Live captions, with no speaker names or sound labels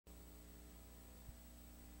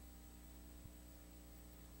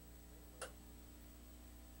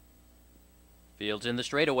Fields in the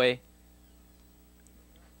straightaway.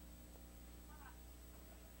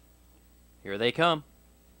 Here they come.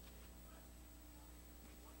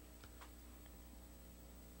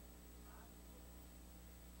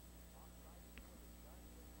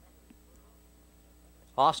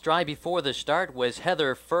 Off stride before the start was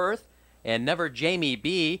Heather Firth and Never Jamie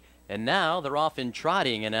B. And now they're off and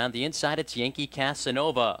trotting, and on the inside it's Yankee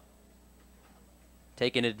Casanova.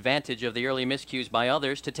 Taking advantage of the early miscues by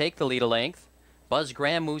others to take the lead a length. Buzz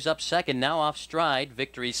Graham moves up second, now off stride,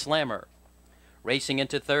 Victory Slammer. Racing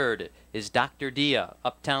into third is Dr. DEEAH.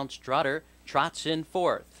 Uptown Strutter trots in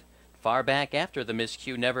fourth. Far back after the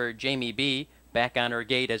miscue, Never Jamie B. back on her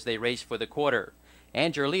gate as they race for the quarter.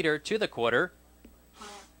 And your leader to the quarter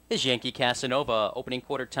is Yankee Casanova. Opening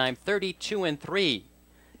quarter time 32-3.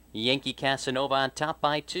 Yankee Casanova on top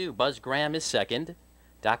by 2. Buzz Graham is second.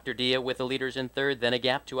 Dr. DEEAH with the leaders in third, then a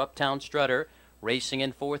gap to Uptown Strutter. Racing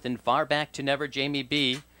in fourth and far back to Never Jamie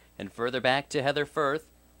B. And further back to Heather Firth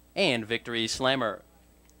and Victory Slammer.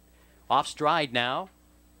 Off stride now,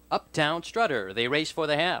 Uptown Strutter. They race for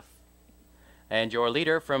the half. And your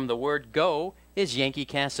leader from the word go is Yankee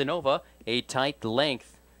Casanova, a tight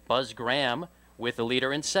length. Buzz Graham with the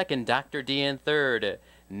leader in second, Dr. DEEAH in third.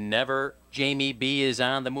 Never Jamie B is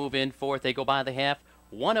on the move in fourth. They go by the half,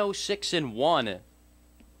 106-1.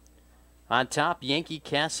 On top, Yankee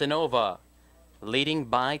Casanova leading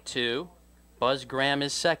by 2. Buzz Graham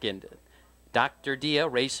is second. Dr.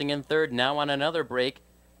 DEEAH racing in third. Now on another break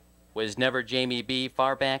was Never Jamie B.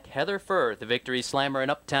 Far back, Heather Firth, the Victory Slammer, and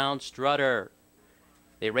Uptown Strutter.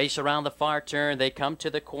 They race around the far turn. They come to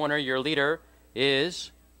the corner. Your leader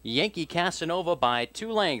is Yankee Casanova by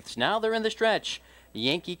 2 lengths. Now they're in the stretch.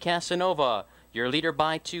 Yankee Casanova, your leader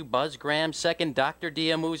by 2. Buzz Graham second. Dr.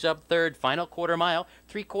 DEEAH moves up third. Final quarter mile,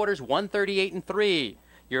 3/4, 138-3.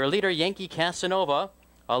 Your leader, Yankee Casanova,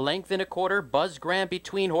 a length and a quarter. Buzz Graham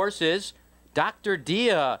between horses. Dr.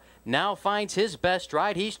 DEEAH now finds his best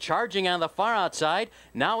ride. He's charging on the far outside.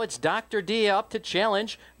 Now it's Dr. DEEAH up to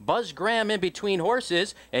challenge. Buzz Graham in between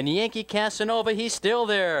horses. And Yankee Casanova, he's still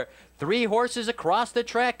there. 3 horses across the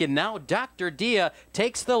track. And now Dr. DEEAH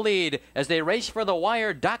takes the lead as they race for the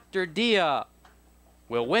wire. Dr. DEEAH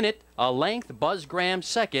will win it a length. Buzz Graham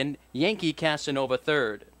second. Yankee Casanova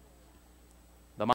third.